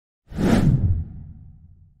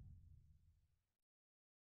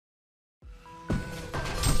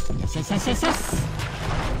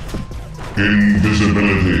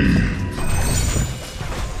Invisibility.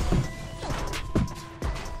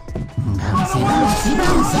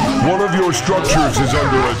 One of your structures is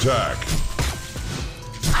under attack.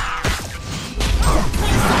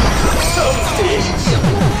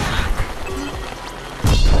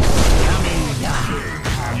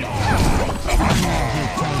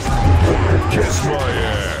 Kiss my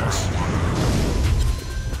ass.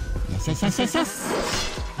 Yes.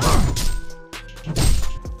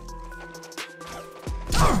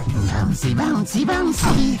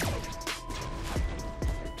 Bouncy.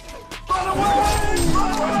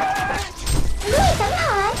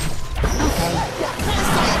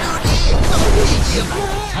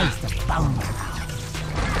 Taste the bone marrow.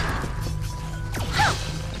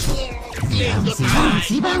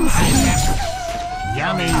 Bouncy.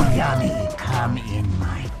 Yummy, come in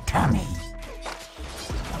my tummy.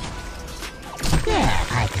 Yeah,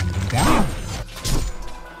 I can do that.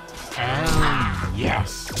 Oh,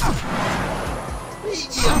 yes.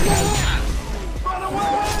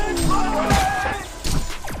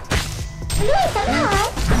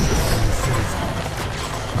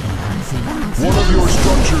 One of your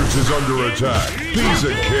structures is under attack. Piece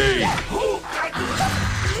of cake.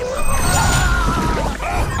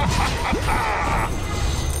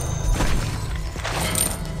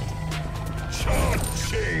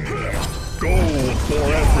 Cha-ching. Gold for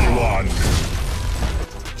everyone.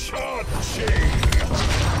 Cha-ching.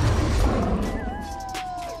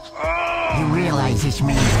 You realize this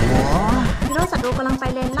means war? ฮีโร่ศัตรูกำลังไป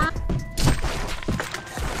เลนล่าง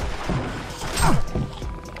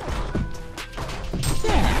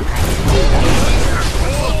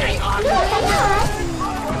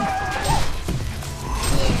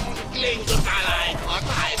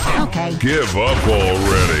Okay. Give up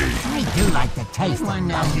already. I do like the taste. One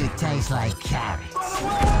knows you taste like carrots.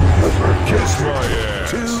 Kiss my ass.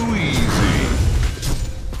 Too easy.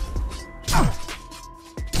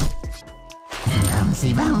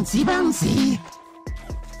 Bouncy.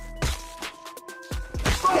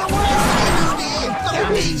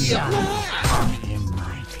 Yummy. Come in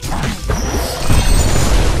my tummy.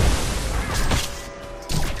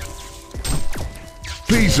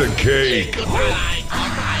 Piece of cake.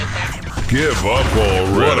 Give up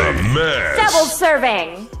already. What a mess. Double serving.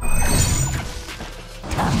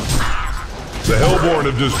 The Hellborn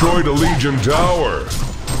have destroyed a Legion tower.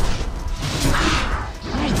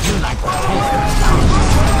 I do like the taste of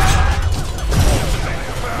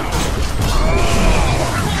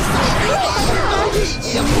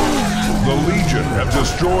The Legion have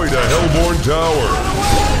destroyed a Hellborn tower.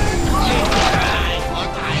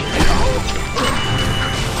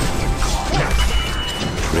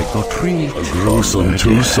 Trick or treat, gruesome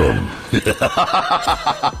twosome.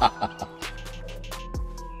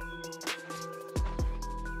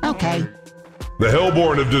 Okay. The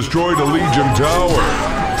Hellborn have destroyed a Legion tower.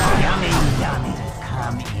 Yummy.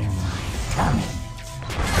 Come in my tummy.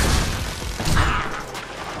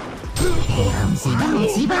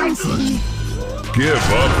 Bouncy. Give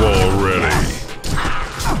up already.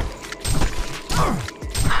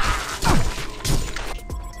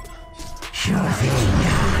 Sure thing.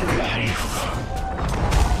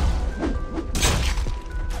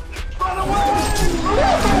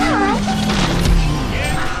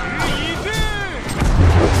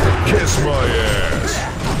 Kiss my ass.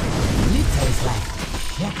 You taste like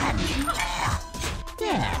chicken.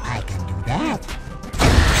 Yeah, I can do that.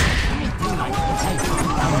 I do like the taste of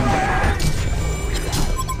bone.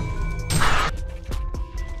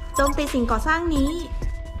 โจมตีสิ่งก่อสร้างนี้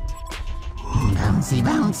Bouncy.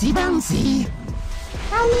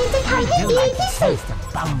 เรานี้จะทำให้ You ดี like the ที่สุด taste of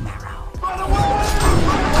bone marrow.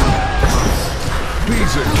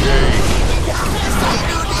 Piece of cake.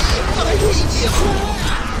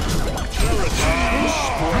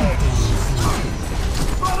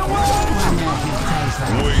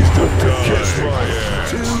 Waste of time. Kiss my ass.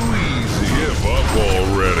 Too easy. Give up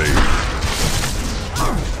already.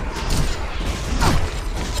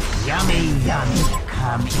 Yummy.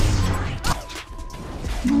 Come in my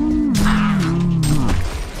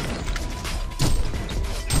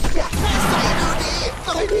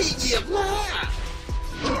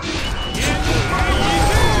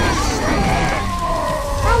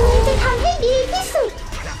เรานี้จะทำให้ดีที่สุด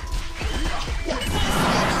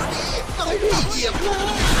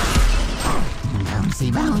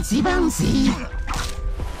Bouncy.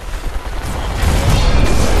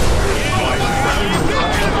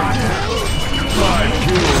 Five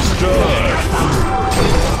kills done.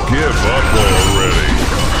 Give up already.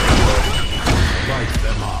 Light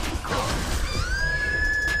them up.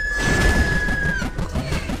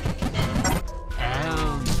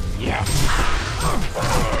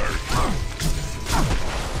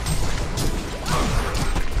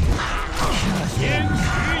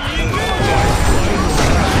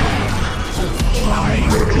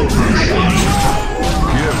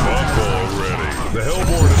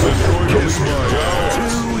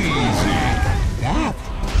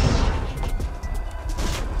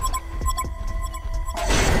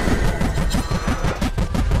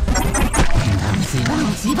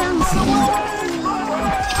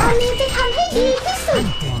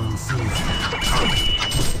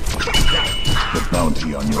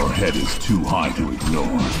 on your head is too high to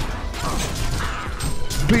ignore.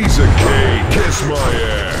 Piece of cake, kiss my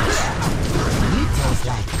ass. You taste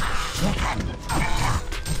like chicken.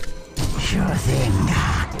 Sure thing.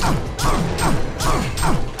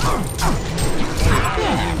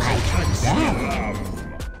 Yeah, I can do that.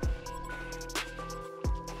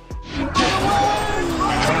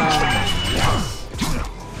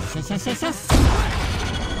 Yes.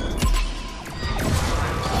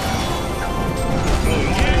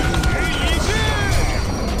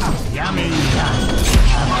 Yummy.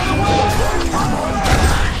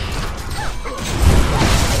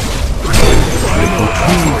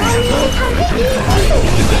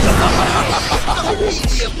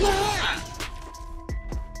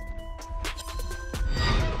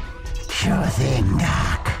 Sure thing,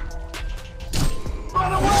 Doc.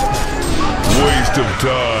 Waste of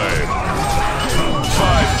time.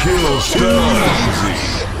 5 kills still easy.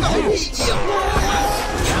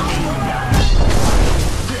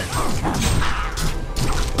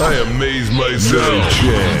 I amaze myself. No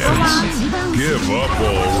chance. Give up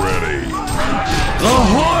already. The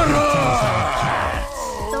horror!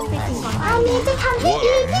 อันนี้จะทำให้ What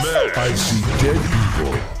ดี a ที่สุด mess! I see dead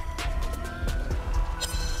people.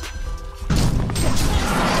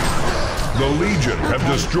 The Legion have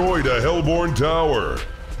destroyed a Hellborn tower.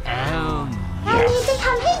 อันนี้จะท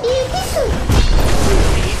ำให้ดีที่สุด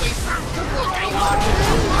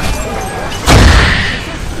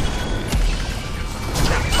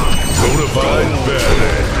Bonafide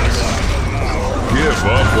badass. Give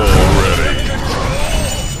up already.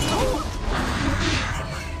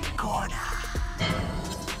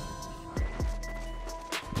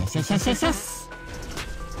 Yes.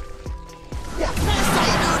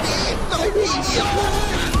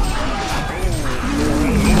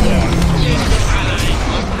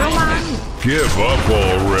 Give up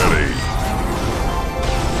already.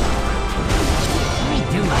 I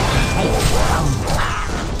do like the taste of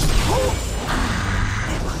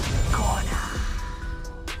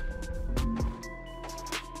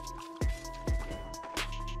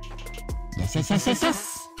Yes.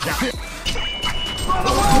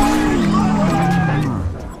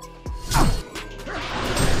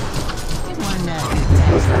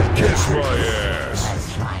 Kiss my ass. Let's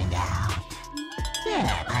find out. Yeah,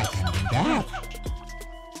 I can do that.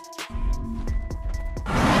 I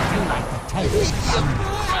do like the taste of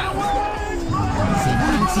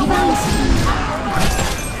bouncy.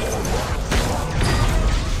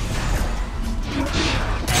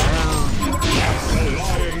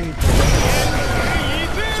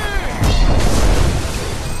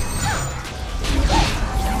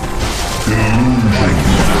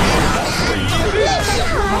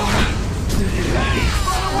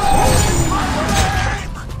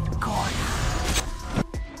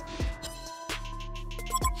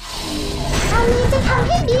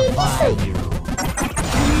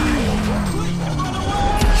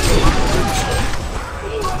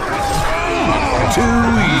 Too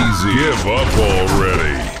easy. Give up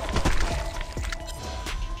already.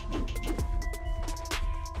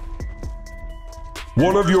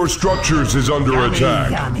 One of your structures is under attack.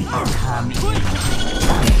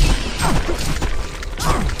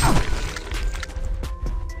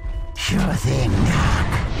 Sure thing, Doc.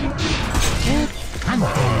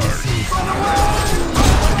 Hunting season.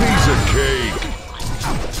 Piece of cake.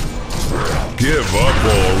 Give up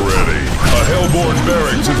already. A Hellborn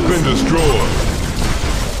barracks has been destroyed.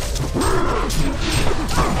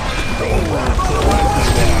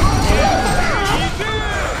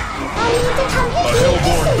 A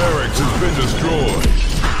Hellborn barracks has been destroyed.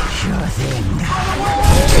 Sure thing.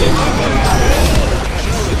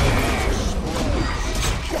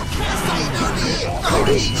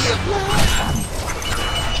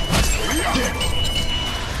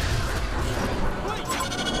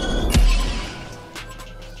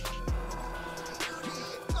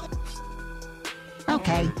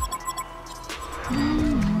 Okay.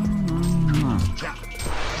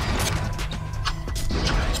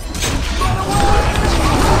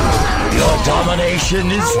 Your domination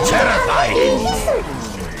is terrifying.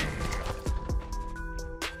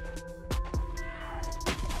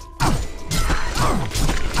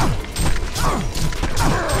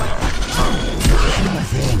 Sure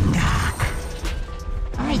thing, Doc.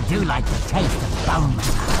 I do like the taste of bone.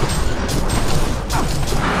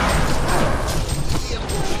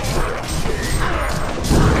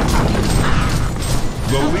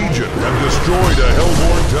 The Legion have destroyed a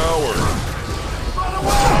Hellborn tower.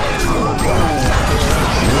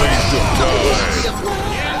 Waste of time.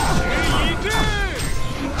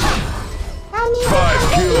 5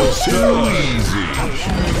 kills, too easy.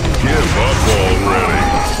 Give up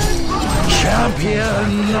already.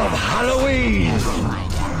 champion of Halloween.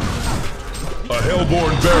 A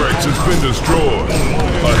Hellborn barracks has been destroyed.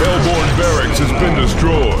 A Hellborn barracks has been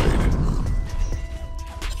destroyed.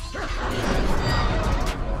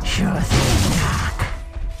 Sure thing, Doc.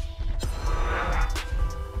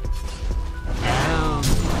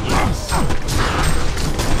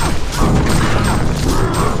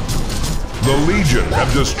 The Legion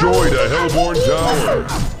have destroyed a Hellborn tower.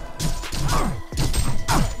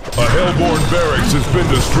 A Hellborn barracks has been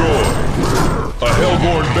destroyed. A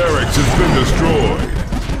Hellborn barracks has been destroyed.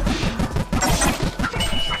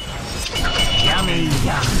 Yummy,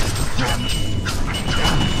 yum.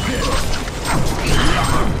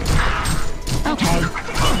 Okay.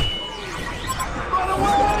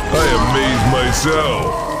 I amaze myself.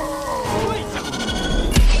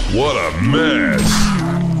 What a mess.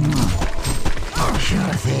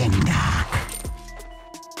 Sure thing, Doc.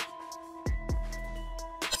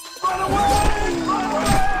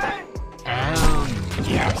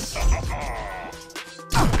 Yes.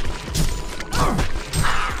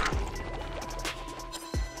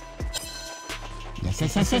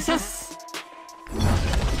 Yes.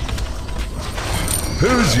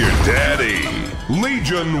 Who's your daddy?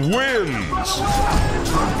 Legion wins.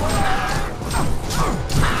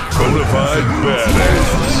 Bonafide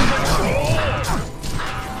badass.